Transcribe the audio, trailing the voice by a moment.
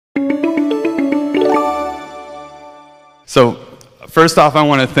So first off, I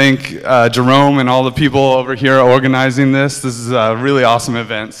want to thank Jerome and all the people over here organizing this. This is a really awesome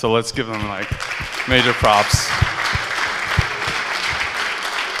event, so let's give them like major props.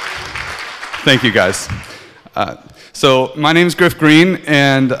 Thank you guys. So my name is Griff Green,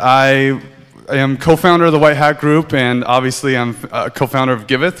 and I am co-founder of the White Hat Group, and obviously I'm co-founder of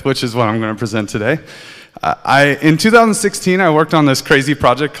Giveth, which is what I'm going to present today. In 2016, I worked on this crazy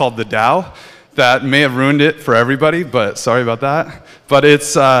project called the DAO that may have ruined it for everybody, but sorry about that. But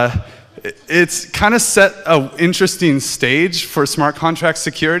it's kind of set an interesting stage for smart contract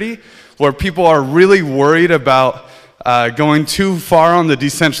security, where people are really worried about going too far on the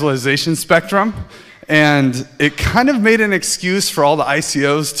decentralization spectrum. And it kind of made an excuse for all the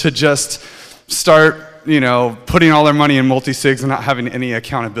ICOs to just start, putting all their money in multi-sigs and not having any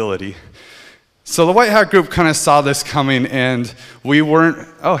accountability. So the White Hat Group kind of saw this coming, and we weren't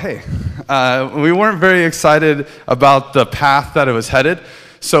very excited about the path that it was headed.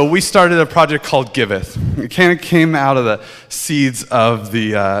 So we started a project called Giveth. It kind of came out of the seeds of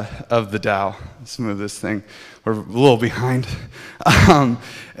the DAO. Let's move this thing. We're a little behind.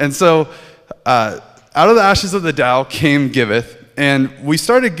 And so out of the ashes of the DAO came Giveth, and we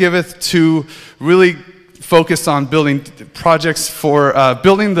started Giveth to really focus on building projects for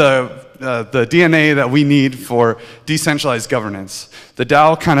building the DNA that we need for decentralized governance. The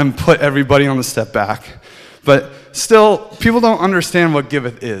DAO kind of put everybody on the step back. But still, people don't understand what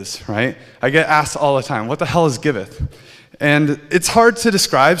Giveth is, right? I get asked all the time, what the hell is Giveth? And it's hard to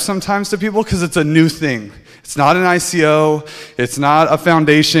describe sometimes to people because it's a new thing. It's not an ICO, it's not a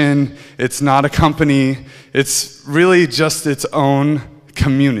foundation, it's not a company, it's really just its own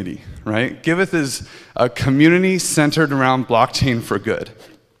community, right? Giveth is a community centered around blockchain for good.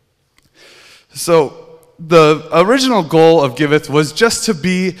 So the original goal of Giveth was just to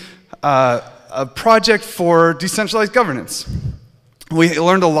be a project for decentralized governance. We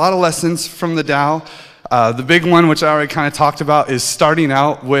learned a lot of lessons from the DAO. The big one, which I already kind of talked about, is starting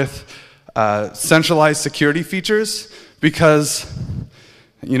out with centralized security features, because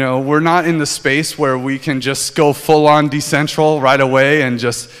we're not in the space where we can just go full-on decentral right away and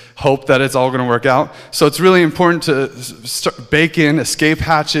just hope that it's all going to work out. So it's really important to bake in escape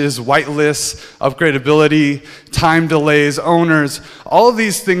hatches, whitelists, upgradability, time delays, owners. All of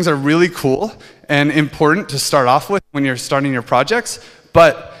these things are really cool and important to start off with when you're starting your projects,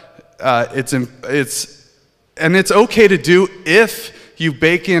 but it's okay to do if you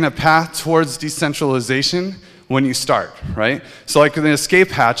bake in a path towards decentralization when you start, right? So like the escape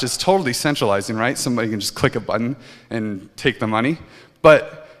hatch is totally centralizing, right? Somebody can just click a button and take the money.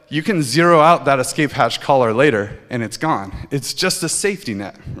 But you can zero out that escape hatch caller later and it's gone. It's just a safety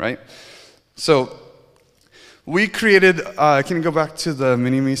net, right? So we created, can you go back to the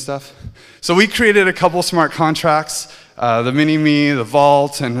mini-me stuff? So we created a couple smart contracts, the mini-me, the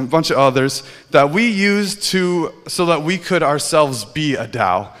vault, and a bunch of others that we used so that we could ourselves be a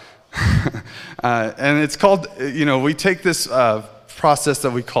DAO. And it's called, we take this process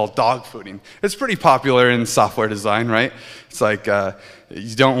that we call dog fooding. It's pretty popular in software design, right? It's like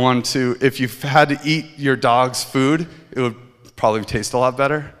you don't want to, if you had to eat your dog's food, it would probably taste a lot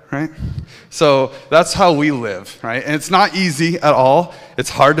better, right? So that's how we live, right? And it's not easy at all. It's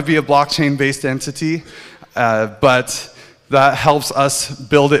hard to be a blockchain-based entity, but that helps us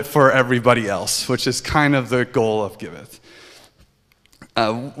build it for everybody else, which is kind of the goal of Giveth.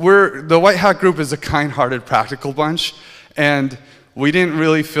 The White Hat Group is a kind-hearted, practical bunch, and we didn't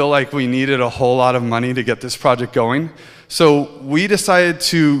really feel like we needed a whole lot of money to get this project going. So we decided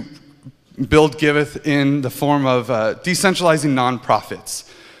to build Giveth in the form of decentralizing nonprofits,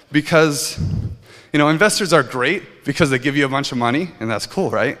 because investors are great because they give you a bunch of money, and that's cool,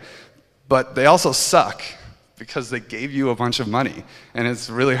 right? But they also suck because they gave you a bunch of money, and it's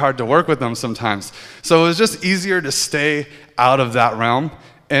really hard to work with them sometimes. So it was just easier to stay out of that realm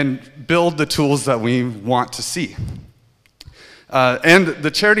and build the tools that we want to see. And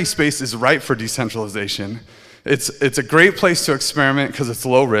the charity space is ripe for decentralization. It's a great place to experiment because it's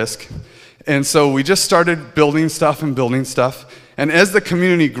low risk. And so we just started building stuff. And as the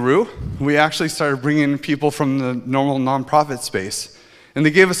community grew, we actually started bringing in people from the normal nonprofit space. And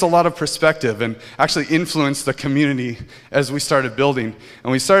they gave us a lot of perspective and actually influenced the community as we started building.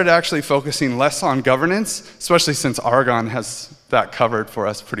 And we started actually focusing less on governance, especially since Argonne has that covered for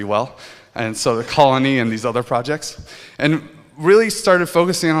us pretty well. And so the colony and these other projects. And really started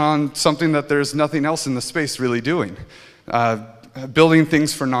focusing on something that there's nothing else in the space really doing. Building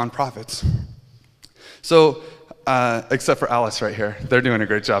things for nonprofits. So, except for Alice right here. They're doing a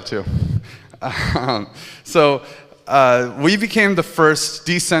great job too. We became the first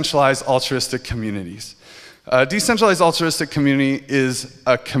decentralized altruistic communities. A decentralized altruistic community is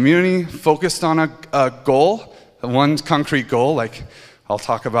a community focused on a goal, one concrete goal, like I'll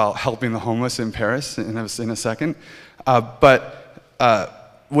talk about helping the homeless in Paris in a second,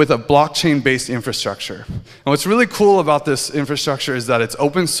 with a blockchain-based infrastructure. And what's really cool about this infrastructure is that it's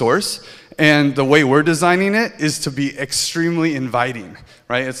open source, and the way we're designing it is to be extremely inviting,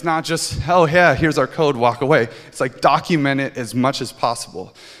 right? It's not just, oh yeah, here's our code, walk away. It's like document it as much as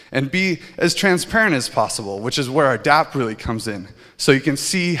possible and be as transparent as possible, which is where our DApp really comes in. So you can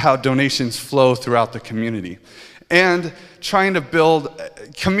see how donations flow throughout the community. And trying to build,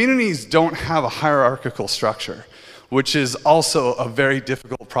 communities don't have a hierarchical structure, which is also a very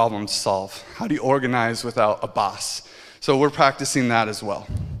difficult problem to solve. How do you organize without a boss? So we're practicing that as well.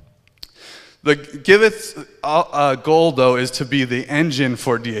 The Giveth goal, though, is to be the engine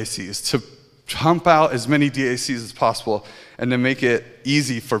for DACs, to pump out as many DACs as possible and to make it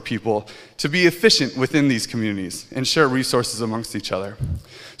easy for people to be efficient within these communities and share resources amongst each other.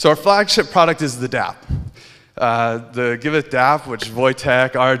 So our flagship product is the DApp. The Giveth DApp, which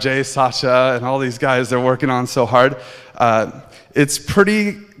Wojtek, RJ, Sasha, and all these guys, they're working on so hard. It's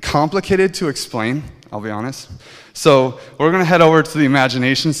pretty complicated to explain, I'll be honest. So we're gonna head over to the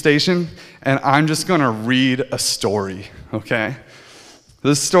imagination station, and I'm just gonna read a story, okay?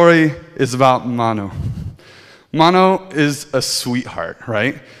 This story is about Manu. Manu is a sweetheart,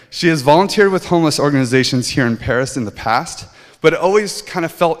 right? She has volunteered with homeless organizations here in Paris in the past, but it always kind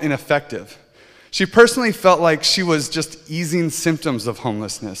of felt ineffective. She personally felt like she was just easing symptoms of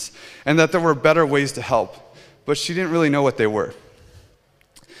homelessness and that there were better ways to help, but she didn't really know what they were.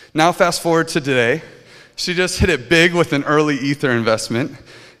 Now fast forward to today, she just hit it big with an early Ether investment,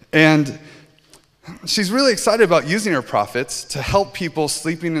 and she's really excited about using her profits to help people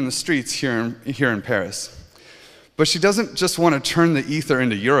sleeping in the streets here in Paris. But she doesn't just want to turn the Ether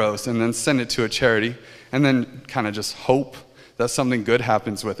into euros and then send it to a charity and then kind of just hope that something good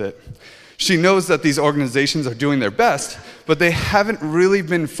happens with it. She knows that these organizations are doing their best, but they haven't really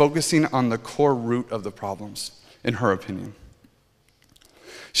been focusing on the core root of the problems, in her opinion.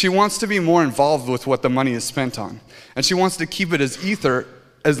 She wants to be more involved with what the money is spent on, and she wants to keep it as Ether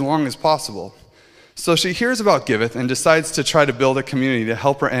as long as possible. So she hears about Giveth and decides to try to build a community to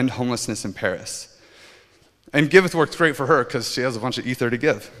help her end homelessness in Paris. And Giveth works great for her because she has a bunch of Ether to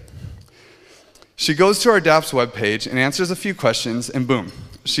give. She goes to our DApp's webpage and answers a few questions, and boom.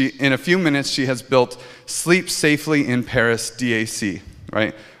 In a few minutes, she has built Sleep Safely in Paris DAC,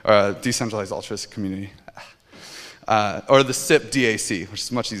 right? Decentralized Altruistic Community. Or the SIP DAC, which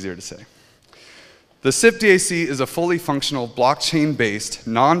is much easier to say. The SIP DAC is a fully functional blockchain-based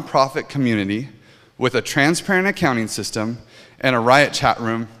nonprofit community with a transparent accounting system and a Riot chat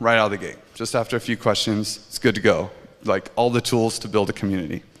room right out of the gate. Just after a few questions, it's good to go. Like all the tools to build a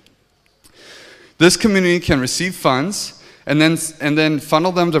community. This community can receive funds and then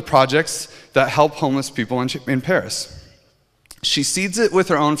funnel them to projects that help homeless people in Paris. She seeds it with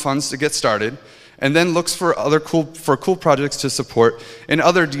her own funds to get started, and then looks for cool projects to support in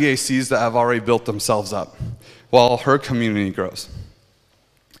other DACs that have already built themselves up, while her community grows.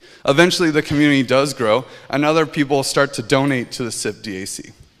 Eventually, the community does grow, and other people start to donate to the SIP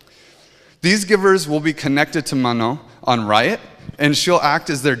DAC. These givers will be connected to Manon on Riot, and she'll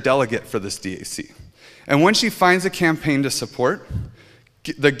act as their delegate for this DAC. And when she finds a campaign to support,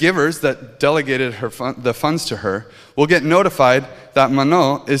 the givers that delegated the funds to her will get notified that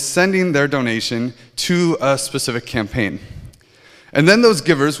Manon is sending their donation to a specific campaign. And then those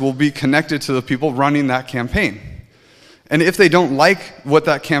givers will be connected to the people running that campaign. And if they don't like what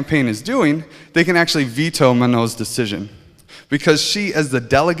that campaign is doing, they can actually veto Manon's decision, because she, as the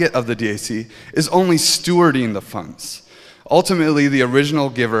delegate of the DAC, is only stewarding the funds. Ultimately, the original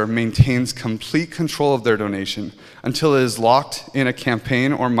giver maintains complete control of their donation until it is locked in a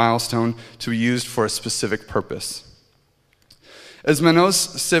campaign or milestone to be used for a specific purpose. As Manon's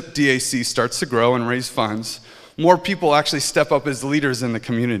SIP DAC starts to grow and raise funds, more people actually step up as leaders in the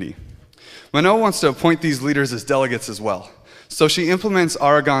community. Manon wants to appoint these leaders as delegates as well. So she implements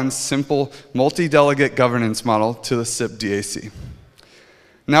Aragon's simple multi-delegate governance model to the SIP DAC.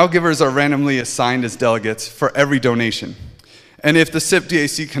 Now givers are randomly assigned as delegates for every donation. And if the SIP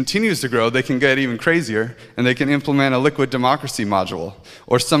DAC continues to grow, they can get even crazier, and they can implement a liquid democracy module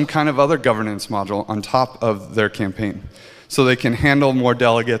or some kind of other governance module on top of their campaign, so they can handle more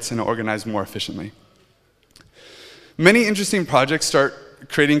delegates and organize more efficiently. Many interesting projects start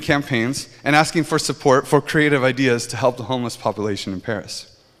creating campaigns and asking for support for creative ideas to help the homeless population in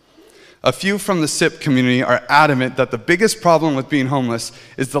Paris. A few from the SIP community are adamant that the biggest problem with being homeless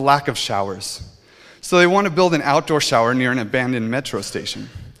is the lack of showers. So they want to build an outdoor shower near an abandoned metro station.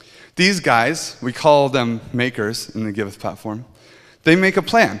 These guys, we call them makers in the Giveth platform, they make a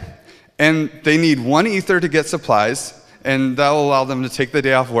plan. And they need 1 Ether to get supplies, and that will allow them to take the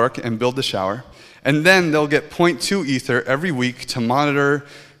day off work and build the shower. And then they'll get 0.2 Ether every week to monitor,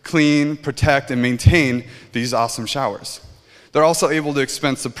 clean, protect, and maintain these awesome showers. They're also able to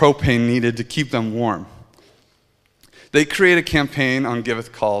expense the propane needed to keep them warm. They create a campaign on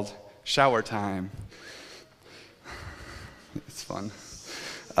Giveth called Shower Time. It's fun.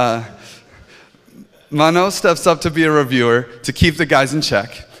 Mano steps up to be a reviewer to keep the guys in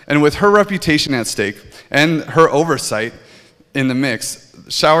check. And with her reputation at stake and her oversight in the mix,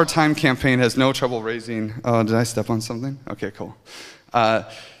 Shower Time campaign has no trouble raising. Did I step on something? Okay, cool. Shower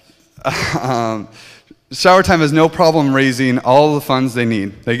Time has no problem raising all the funds they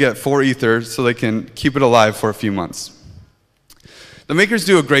need. They get 4 Ether so they can keep it alive for a few months. The makers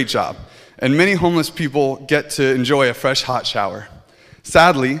do a great job, and many homeless people get to enjoy a fresh, hot shower.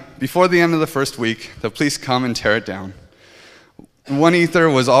 Sadly, before the end of the first week, the police come and tear it down. 1 Ether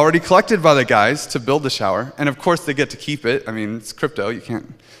was already collected by the guys to build the shower, and of course they get to keep it. I mean, it's crypto, you can't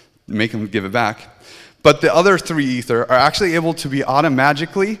make them give it back. But the other 3 Ether are actually able to be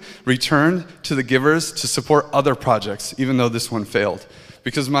automatically returned to the givers to support other projects, even though this one failed.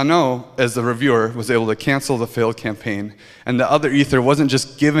 Because Mano, as the reviewer, was able to cancel the failed campaign, and the other Ether wasn't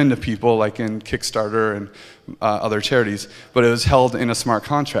just given to people like in Kickstarter and other charities, but it was held in a smart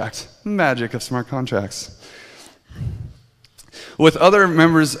contract. Magic of smart contracts. With other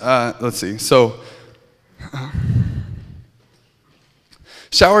members, let's see, so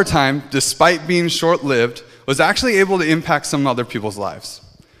Shower Time, despite being short-lived, was actually able to impact some other people's lives.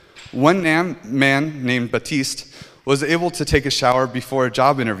 One man named Baptiste was able to take a shower before a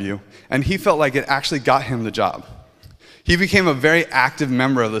job interview, and he felt like it actually got him the job. He became a very active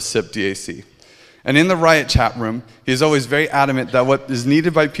member of the SIP DAC. And in the Riot chat room, he is always very adamant that what is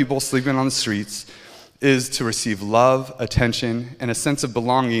needed by people sleeping on the streets is to receive love, attention, and a sense of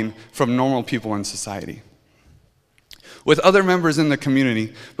belonging from normal people in society. With other members in the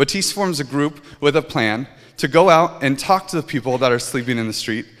community, Baptiste forms a group with a plan to go out and talk to the people that are sleeping in the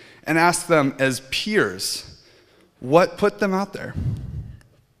street and ask them as peers, what put them out there?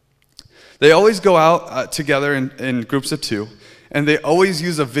 They always go out together in groups of 2, and they always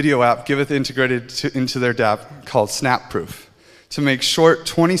use a video app Giveth integrated into their DApp called Snapproof to make short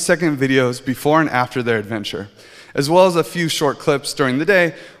 20-second videos before and after their adventure, as well as a few short clips during the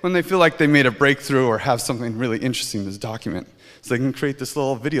day when they feel like they made a breakthrough or have something really interesting to document, so they can create this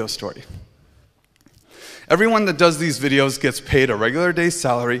little video story. Everyone that does these videos gets paid a regular day's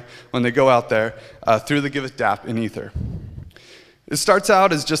salary when they go out there through the Giveth DApp in Ether. It starts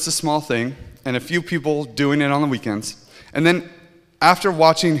out as just a small thing and a few people doing it on the weekends, and then after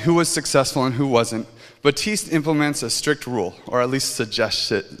watching who was successful and who wasn't, Baptiste implements a strict rule, or at least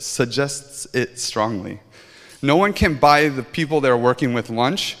suggests it strongly. No one can buy the people they're working with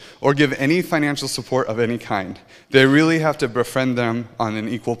lunch or give any financial support of any kind. They really have to befriend them on an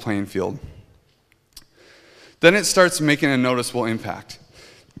equal playing field. Then it starts making a noticeable impact.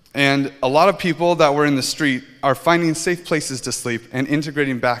 And a lot of people that were in the street are finding safe places to sleep and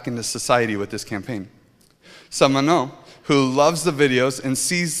integrating back into society with this campaign. Samano, who loves the videos and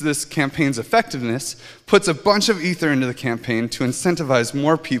sees this campaign's effectiveness, puts a bunch of Ether into the campaign to incentivize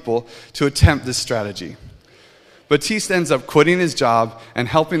more people to attempt this strategy. Baptiste ends up quitting his job and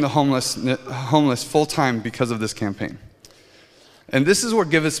helping the homeless full-time because of this campaign. And this is where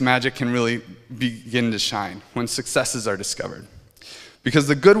Giveth's magic can really begin to shine, when successes are discovered. Because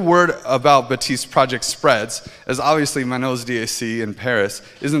the good word about Baptiste's project spreads, as obviously Mano's DAC in Paris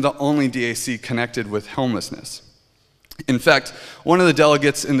isn't the only DAC connected with homelessness. In fact, one of the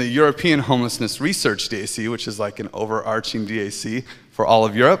delegates in the European Homelessness Research DAC, which is like an overarching DAC for all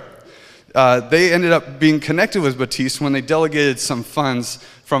of Europe, they ended up being connected with Baptiste when they delegated some funds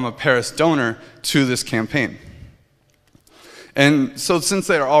from a Paris donor to this campaign. And so since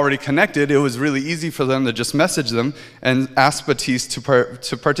they are already connected, it was really easy for them to just message them and ask Baptiste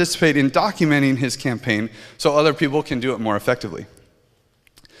to participate in documenting his campaign so other people can do it more effectively.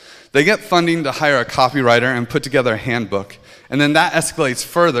 They get funding to hire a copywriter and put together a handbook, and then that escalates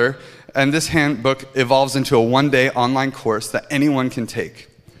further, and this handbook evolves into a one-day online course that anyone can take.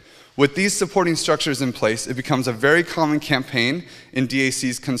 With these supporting structures in place, it becomes a very common campaign in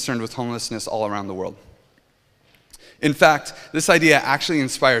DACs concerned with homelessness all around the world. In fact, this idea actually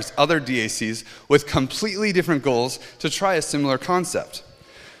inspires other DACs with completely different goals to try a similar concept.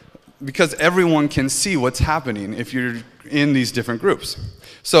 because everyone can see what's happening if you're in these different groups.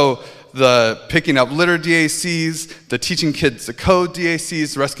 So the picking up litter DACs, the teaching kids to code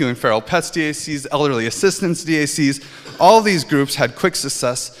DACs, rescuing feral pets DACs, elderly assistance DACs, all these groups had quick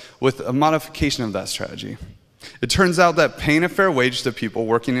success with a modification of that strategy. It turns out that paying a fair wage to people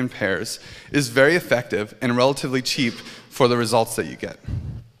working in pairs is very effective and relatively cheap for the results that you get.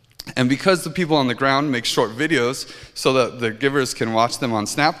 And because the people on the ground make short videos so that the givers can watch them on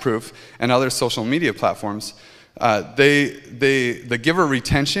Snapproof and other social media platforms, the giver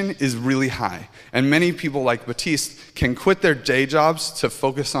retention is really high. And many people like Baptiste can quit their day jobs to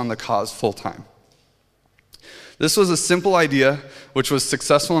focus on the cause full time. This was a simple idea which was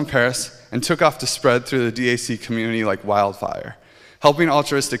successful in Paris and took off to spread through the DAC community like wildfire, helping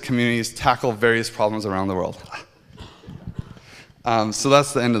altruistic communities tackle various problems around the world. So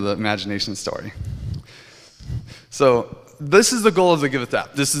that's the end of the imagination story. So this is the goal of the Giveth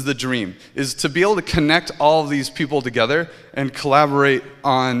app. This is the dream, is to be able to connect all of these people together and collaborate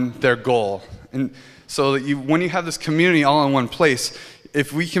on their goal. And so that when you have this community all in one place,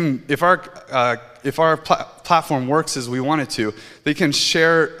 if our platform works as we want it to, they can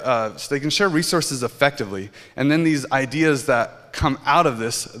share resources effectively. And then these ideas that come out of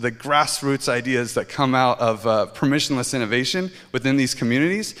this, the grassroots ideas that come out of permissionless innovation within these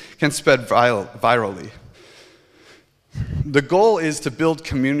communities, can spread virally. The goal is to build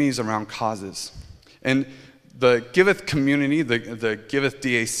communities around causes. And the Giveth community, the Giveth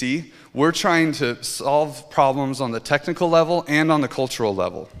DAC, we're trying to solve problems on the technical level and on the cultural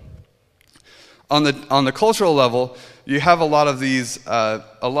level. On the cultural level, you have a lot of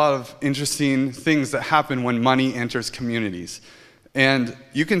interesting things that happen when money enters communities. And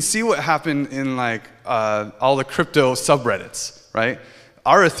you can see what happened in all the crypto subreddits, right?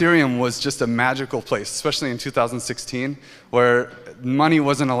 Our Ethereum was just a magical place, especially in 2016, where money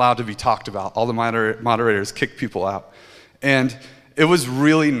wasn't allowed to be talked about. All the moderators kicked people out. And it was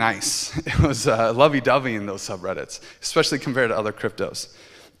really nice. It was lovey-dovey in those subreddits, especially compared to other cryptos.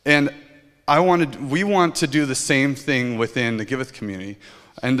 And we want to do the same thing within the Giveth community.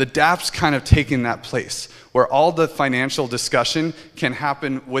 And the DApp's kind of taking that place, where all the financial discussion can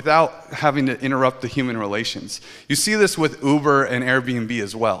happen without having to interrupt the human relations. You see this with Uber and Airbnb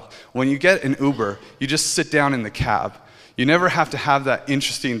as well. When you get an Uber, you just sit down in the cab. You never have to have that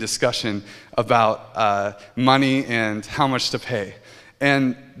interesting discussion about money and how much to pay.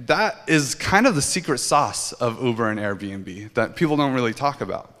 And that is kind of the secret sauce of Uber and Airbnb that people don't really talk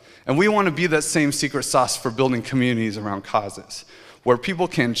about. And we want to be that same secret sauce for building communities around causes, where people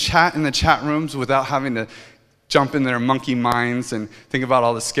can chat in the chat rooms without having to jump in their monkey minds and think about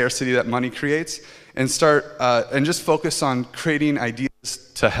all the scarcity that money creates, and start and just focus on creating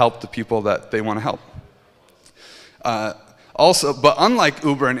ideas to help the people that they want to help. But unlike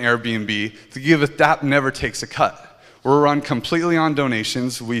Uber and Airbnb, the Giveth DApp never takes a cut. We're run completely on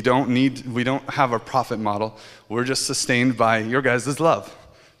donations. We don't have a profit model. We're just sustained by your guys' love.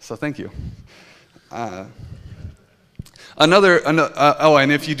 So thank you. And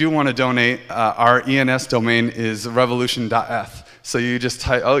if you do want to donate, our ENS domain is revolution.eth. So you just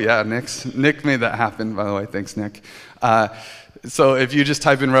type, oh yeah, Nick made that happen, by the way, thanks Nick. So if you just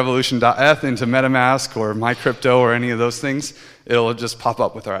type in revolution.eth into MetaMask or MyCrypto or any of those things, it'll just pop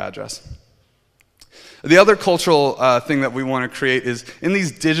up with our address. The other cultural thing that we want to create is, in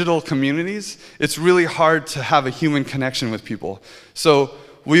these digital communities, it's really hard to have a human connection with people. So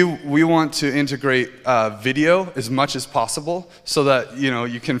we want to integrate video as much as possible so that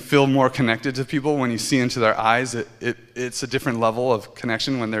you can feel more connected to people when you see into their eyes. It's a different level of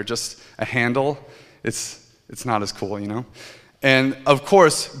connection when they're just a handle. It's not as cool, And of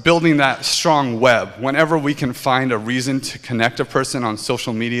course, building that strong web. Whenever we can find a reason to connect a person on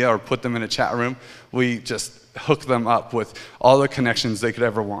social media or put them in a chat room, we just hook them up with all the connections they could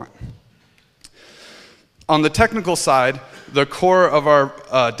ever want. On the technical side, the core of our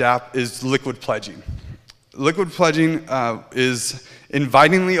DApp is liquid pledging. Liquid pledging is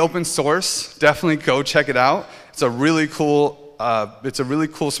invitingly open source. Definitely go check it out. It's a really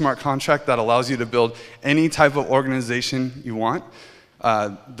cool smart contract that allows you to build any type of organization you want.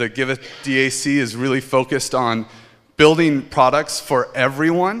 The Giveth DAC is really focused on building products for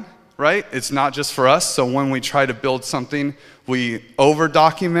everyone, right? It's not just for us. So when we try to build something, we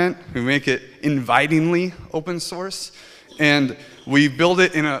over-document, we make it invitingly open source, and we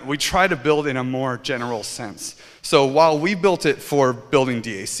try to build in a more general sense. So while we built it for building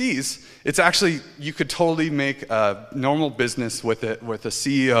DACs, it's actually, you could totally make a normal business with it, with a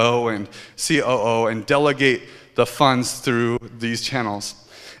CEO and COO, and delegate the funds through these channels.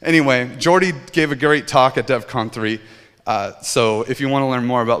 Anyway, Jordy gave a great talk at DevCon 3 So if you want to learn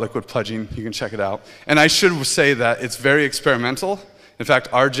more about liquid pledging, you can check it out. And I should say that it's very experimental. In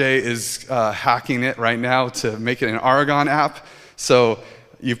fact, RJ is hacking it right now to make it an Aragon app. So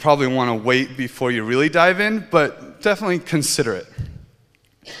you probably want to wait before you really dive in, but definitely consider it.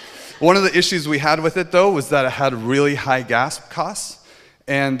 One of the issues we had with it, though, was that it had really high gas costs,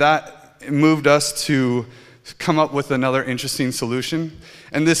 and that moved us to come up with another interesting solution.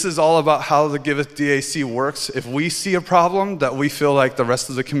 And this is all about how the Giveth DAC works. If we see a problem that we feel like the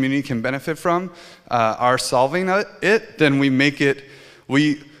rest of the community can benefit from our solving it, then we make it,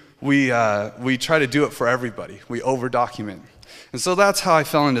 we try to do it for everybody. We over-document. And so that's how I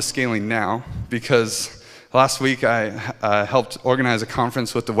fell into scaling now, because last week I helped organize a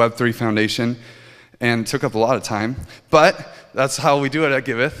conference with the Web3 Foundation and took up a lot of time. But that's how we do it at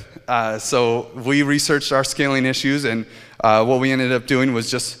Giveth. So we researched our scaling issues, and what we ended up doing was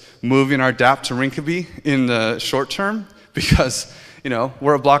just moving our DApp to Rinkeby in the short term, because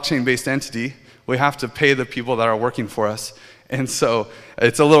we're a blockchain-based entity. We have to pay the people that are working for us. And so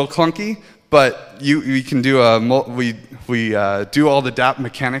it's a little clunky, but we can do we do all the DApp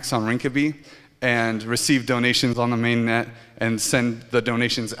mechanics on Rinkeby and receive donations on the mainnet and send the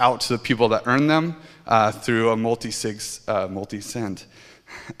donations out to the people that earn them through a multi-send.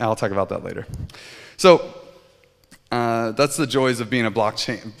 I'll talk about that later. So that's the joys of being a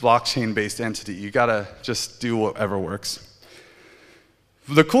blockchain-based entity. You gotta just do whatever works.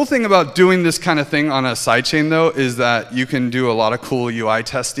 The cool thing about doing this kind of thing on a sidechain, though, is that you can do a lot of cool UI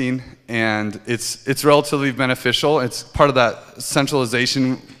testing, and it's relatively beneficial. It's part of that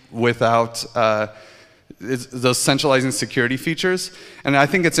centralization without those centralizing security features. And I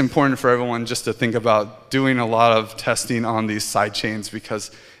think it's important for everyone just to think about doing a lot of testing on these sidechains,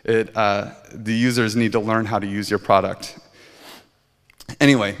 because the users need to learn how to use your product.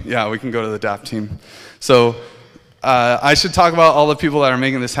 Anyway, yeah, we can go to the DApp team. So I should talk about all the people that are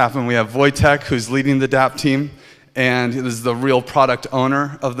making this happen. We have Wojtek, who's leading the DApp team, and this is the real product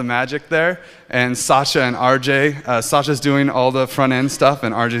owner of the magic there. And Sasha and RJ. Sasha's doing all the front-end stuff,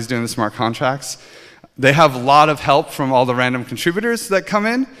 and RJ's doing the smart contracts. They have a lot of help from all the random contributors that come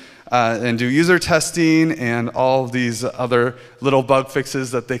in and do user testing and all these other little bug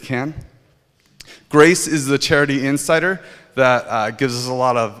fixes that they can. Grace is the charity insider that gives us a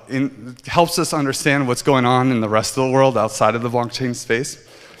lot of, helps us understand what's going on in the rest of the world outside of the blockchain space.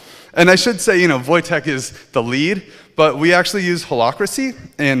 And I should say, Wojtek is the lead, but we actually use Holacracy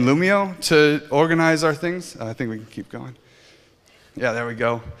and Lumio to organize our things. I think we can keep going. Yeah, there we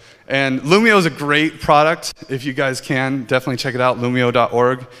go. And Lumio is a great product. If you guys can, definitely check it out,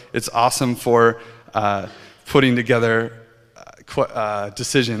 lumio.org. It's awesome for putting together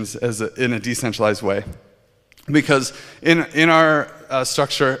decisions in a decentralized way. Because in our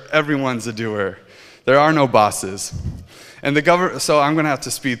structure, everyone's a doer. There are no bosses. And so I'm going to have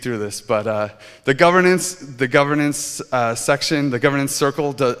to speed through this, but the governance section, the governance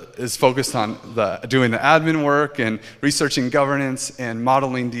circle is focused on doing the admin work and researching governance and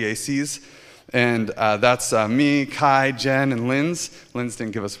modeling DACs. And that's me, Kai, Jen, and Linz. Linz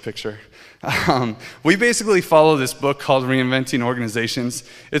didn't give us a picture. We basically follow this book called Reinventing Organizations.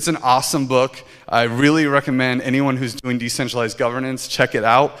 It's an awesome book. I really recommend anyone who's doing decentralized governance check it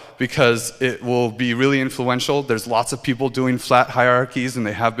out, because it will be really influential. There's lots of people doing flat hierarchies, and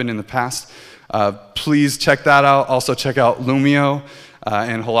they have been in the past. Please check that out. Also check out Lumio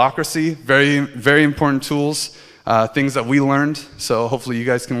and Holacracy. Very, very important tools, things that we learned, so hopefully you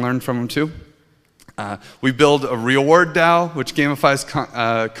guys can learn from them too. We build a reward DAO, which gamifies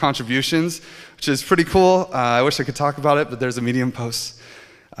contributions, which is pretty cool. I wish I could talk about it, but there's a Medium post.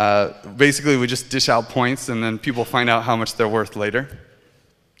 Basically, we just dish out points, and then people find out how much they're worth later.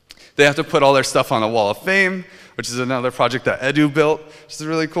 They have to put all their stuff on the Wall of Fame, which is another project that Edu built, which is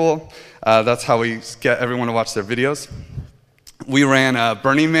really cool. That's how we get everyone to watch their videos. We ran a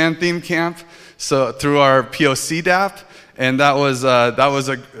Burning Man theme camp through our POC DApp. And that was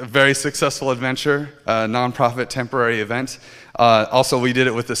a very successful adventure, a nonprofit temporary event. Also, we did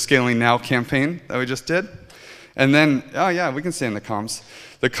it with the Scaling Now campaign that we just did. And then, oh yeah, we can stay in the comms.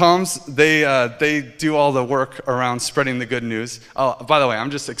 The comms, they do all the work around spreading the good news. Oh, by the way,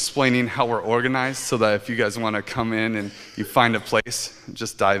 I'm just explaining how we're organized so that if you guys want to come in and you find a place,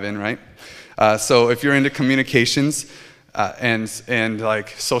 just dive in, right? So if you're into communications and like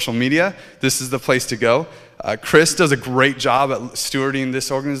social media, this is the place to go. Chris does a great job at stewarding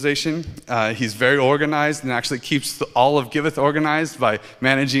this organization. He's very organized and actually keeps all of Giveth organized by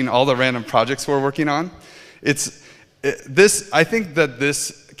managing all the random projects we're working on. I think that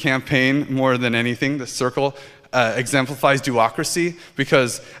this campaign, more than anything, the circle, exemplifies duocracy,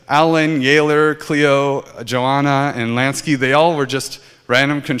 because Alan, Yaler, Cleo, Joanna, and Lansky, they all were just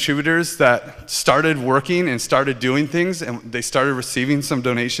random contributors that started working and started doing things, and they started receiving some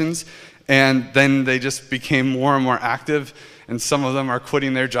donations, and then they just became more and more active, and some of them are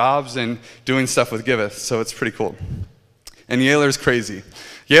quitting their jobs and doing stuff with Giveth, so it's pretty cool. And Yaler's crazy.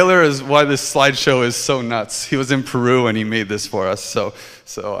 Yaler is why this slideshow is so nuts. He was in Peru and he made this for us, so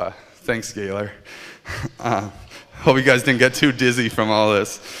thanks, Yaler. Hope you guys didn't get too dizzy from all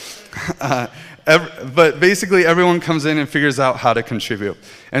this. But basically, everyone comes in and figures out how to contribute.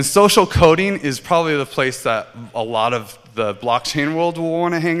 And social coding is probably the place that a lot of the blockchain world will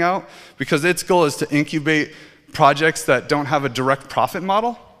want to hang out, because its goal is to incubate projects that don't have a direct profit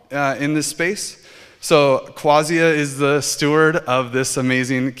model in this space. So Quasia is the steward of this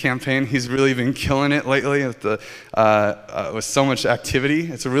amazing campaign. He's really been killing it lately with so much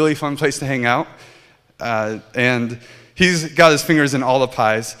activity. It's a really fun place to hang out. And he's got his fingers in all the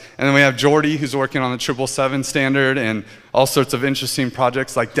pies. And then we have Jordy, who's working on the 777 standard and all sorts of interesting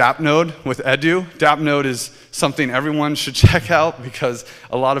projects like DApp Node with Edu. DApp Node is something everyone should check out, because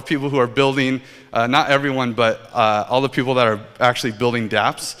a lot of people who are building, not everyone, but all the people that are actually building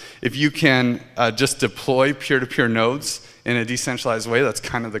dApps, if you can just deploy peer-to-peer nodes in a decentralized way, that's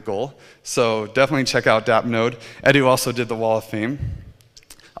kind of the goal. So definitely check out DApp Node. Edu also did the Wall of Fame.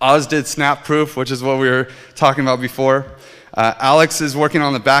 Oz did Snap Proof, which is what we were talking about before. Alex is working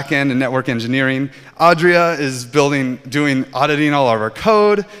on the back end and network engineering. Adria is auditing all of our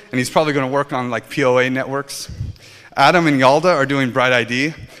code, and he's probably going to work on like POA networks. Adam and Yalda are doing Bright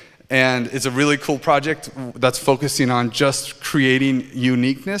ID, and it's a really cool project that's focusing on just creating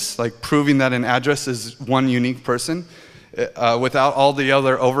uniqueness, like proving that an address is one unique person, without all the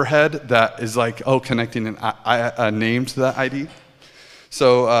other overhead that is like, connecting a name to that ID.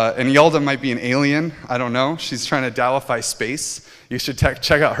 So, and Yalda might be an alien, I don't know. She's trying to DAOify space. You should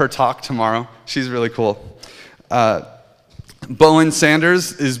check out her talk tomorrow. She's really cool. Bowen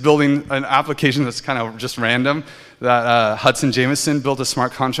Sanders is building an application that's kind of just random, that Hudson Jameson built a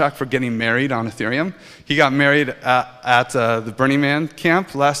smart contract for getting married on Ethereum. He got married at the Burning Man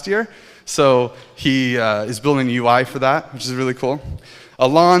camp last year, so he is building a UI for that, which is really cool.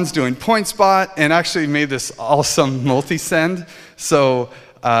 Alon's doing PointSpot and actually made this awesome multi-send, so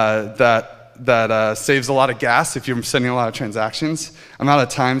that saves a lot of gas if you're sending a lot of transactions. I'm out of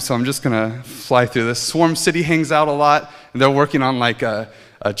time, so I'm just gonna fly through this. Swarm City hangs out a lot, and they're working on like a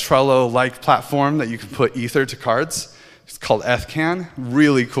Trello-like platform that you can put Ether to cards. It's called ethcc,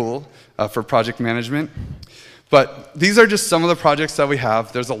 really cool for project management. But these are just some of the projects that we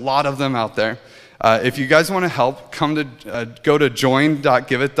have. There's a lot of them out there. If you guys want to help, go to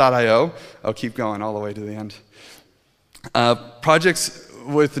join.giveth.io. I'll keep going all the way to the end. Projects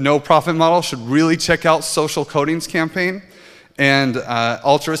with no profit model should really check out Social Coding's campaign. And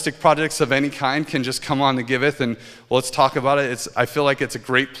altruistic projects of any kind can just come on to Giveth and let's talk about it. I feel like it's a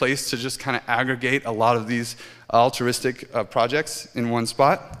great place to just kind of aggregate a lot of these altruistic projects in one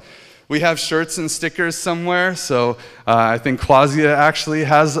spot. We have shirts and stickers somewhere, so I think Quasia actually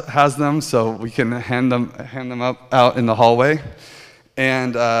has them, so we can hand them out in the hallway.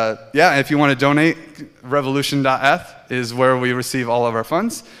 And yeah, if you want to donate, revolution.eth is where we receive all of our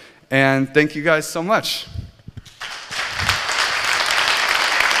funds. And thank you guys so much.